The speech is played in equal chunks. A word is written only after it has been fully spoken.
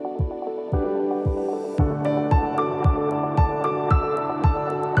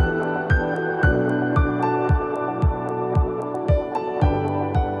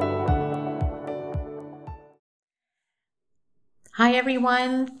Hi,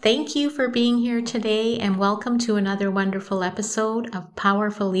 everyone. Thank you for being here today, and welcome to another wonderful episode of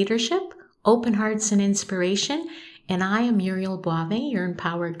Powerful Leadership, Open Hearts and Inspiration. And I am Muriel Boivin, your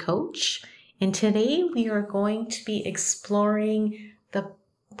empowered coach. And today we are going to be exploring the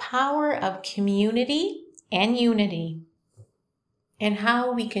power of community and unity and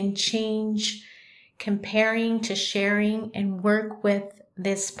how we can change comparing to sharing and work with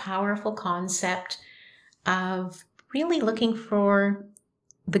this powerful concept of really looking for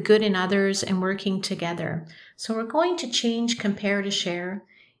the good in others and working together. So we're going to change, compare to share,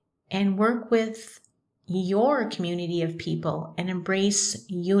 and work with your community of people and embrace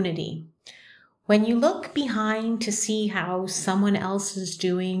unity. When you look behind to see how someone else is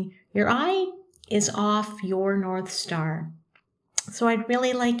doing, your eye is off your North Star. So I'd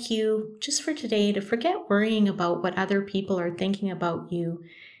really like you, just for today, to forget worrying about what other people are thinking about you,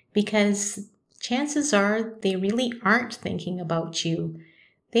 because chances are they really aren't thinking about you.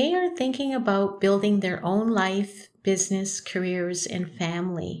 They are thinking about building their own life, business, careers, and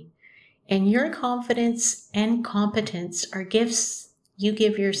family. And your confidence and competence are gifts you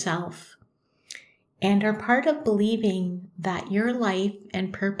give yourself and are part of believing that your life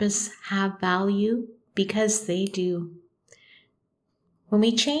and purpose have value because they do. When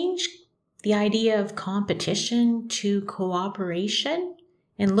we change the idea of competition to cooperation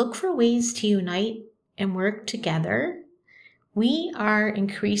and look for ways to unite and work together, we are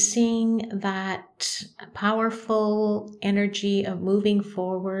increasing that powerful energy of moving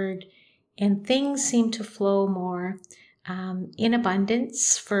forward, and things seem to flow more in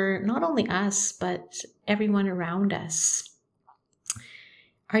abundance for not only us, but everyone around us.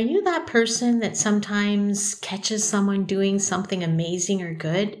 Are you that person that sometimes catches someone doing something amazing or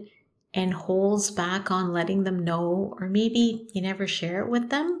good and holds back on letting them know, or maybe you never share it with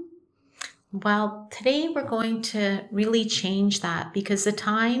them? Well, today we're going to really change that, because the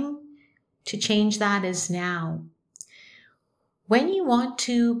time to change that is now. When you want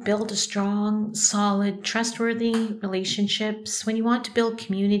to build a strong, solid, trustworthy relationships, when you want to build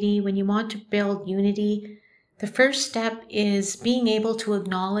community, when you want to build unity, the first step is being able to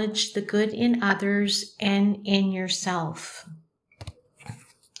acknowledge the good in others and in yourself.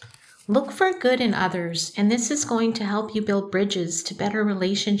 Look for good in others, and this is going to help you build bridges to better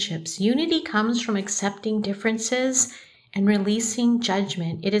relationships. Unity comes from accepting differences and releasing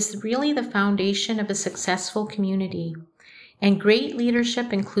judgment. It is really the foundation of a successful community. And great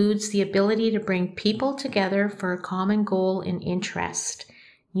leadership includes the ability to bring people together for a common goal and interest.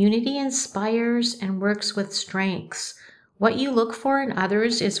 Unity inspires and works with strengths. What you look for in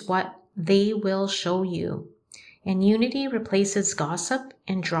others is what they will show you. And unity replaces gossip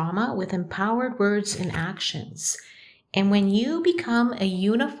and drama with empowered words and actions. And when you become a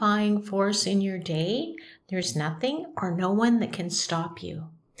unifying force in your day, there's nothing or no one that can stop you.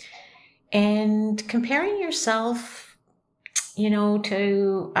 And comparing yourself,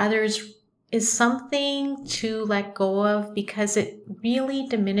 to others is something to let go of, because it really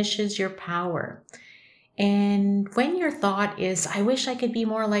diminishes your power. And when your thought is, I wish I could be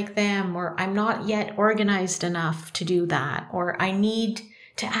more like them, or I'm not yet organized enough to do that, or I need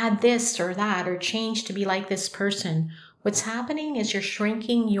to add this or that, or change to be like this person, what's happening is you're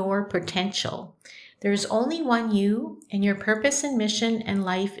shrinking your potential. There's only one you, and your purpose and mission in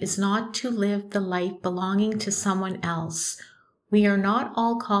life is not to live the life belonging to someone else. We are not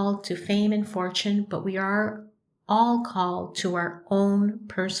all called to fame and fortune, but we are all called to our own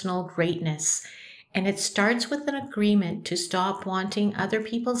personal greatness. And it starts with an agreement to stop wanting other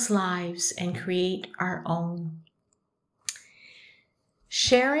people's lives and create our own.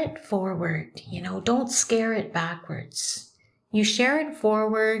 Share it forward, don't scare it backwards. You share it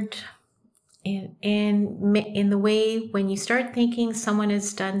forward in the way when you start thinking someone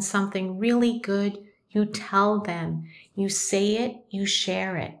has done something really good, you tell them, you say it, you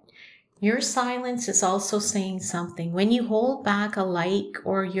share it. Your silence is also saying something. When you hold back a like,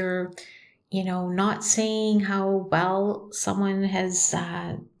 or you're not saying how well someone has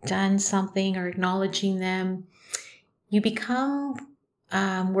done something or acknowledging them, you become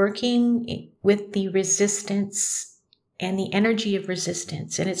working with the resistance and the energy of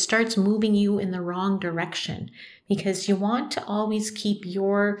resistance, and it starts moving you in the wrong direction, because you want to always keep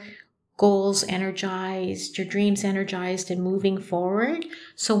your goals energized, your dreams energized and moving forward.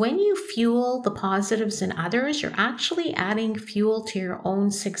 So when you fuel the positives in others, you're actually adding fuel to your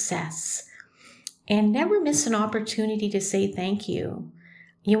own success. And never miss an opportunity to say thank you.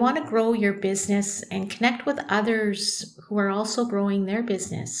 You want to grow your business and connect with others who are also growing their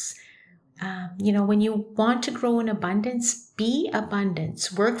business. When you want to grow in abundance, be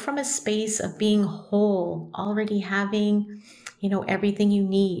abundance. Work from a space of being whole, already having, everything you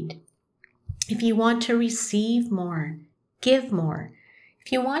need. If you want to receive more, give more.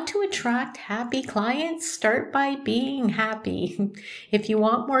 If you want to attract happy clients, start by being happy. If you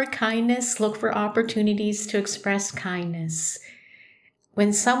want more kindness, look for opportunities to express kindness.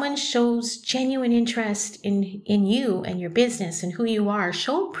 When someone shows genuine interest in you and your business and who you are,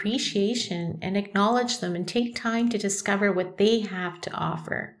 show appreciation and acknowledge them and take time to discover what they have to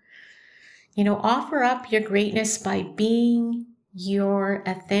offer. Offer up your greatness by being your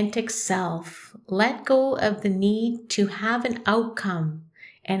authentic self. Let go of the need to have an outcome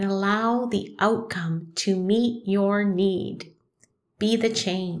and allow the outcome to meet your need. Be the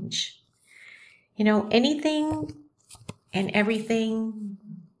change. Anything and everything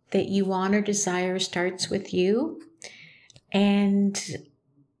that you want or desire starts with you. And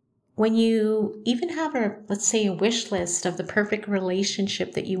when you even have let's say a wish list of the perfect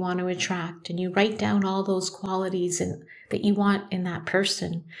relationship that you want to attract, and you write down all those qualities that you want in that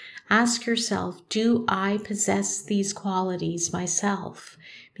person, ask yourself, do I possess these qualities myself?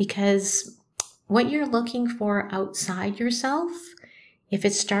 Because what you're looking for outside yourself, if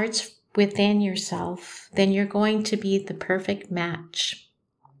it starts within yourself, then you're going to be the perfect match.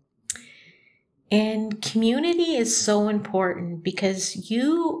 And community is so important because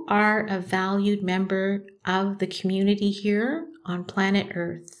you are a valued member of the community here on planet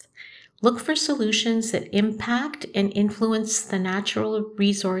Earth. Look for solutions that impact and influence the natural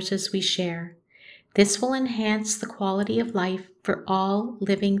resources we share. This will enhance the quality of life for all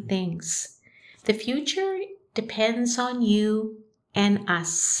living things. The future depends on you and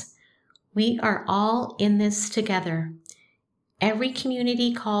us. We are all in this together. Every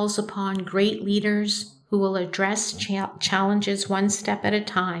community calls upon great leaders who will address challenges one step at a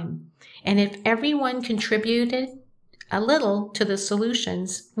time. And if everyone contributed a little to the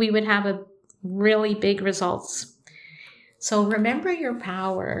solutions, we would have a really big results. So remember your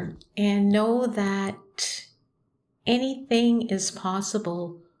power and know that anything is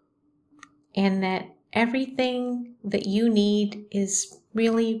possible and that everything that you need is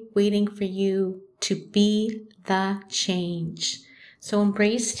really waiting for you to be the change. So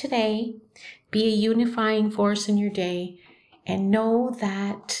embrace today, be a unifying force in your day, and know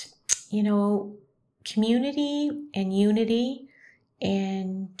that, community and unity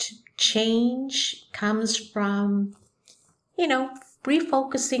and change comes from,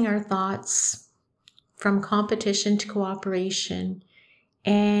 refocusing our thoughts from competition to cooperation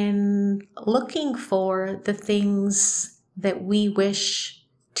and looking for the things that we wish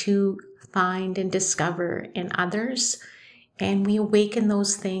to find and discover in others, and we awaken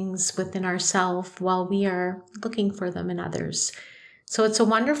those things within ourselves while we are looking for them in others. So it's a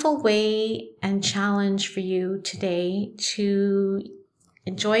wonderful way and challenge for you today to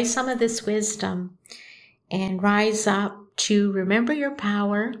enjoy some of this wisdom and rise up to remember your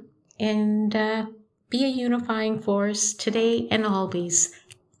power and be a unifying force today and always.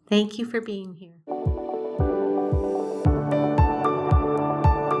 Thank you for being here.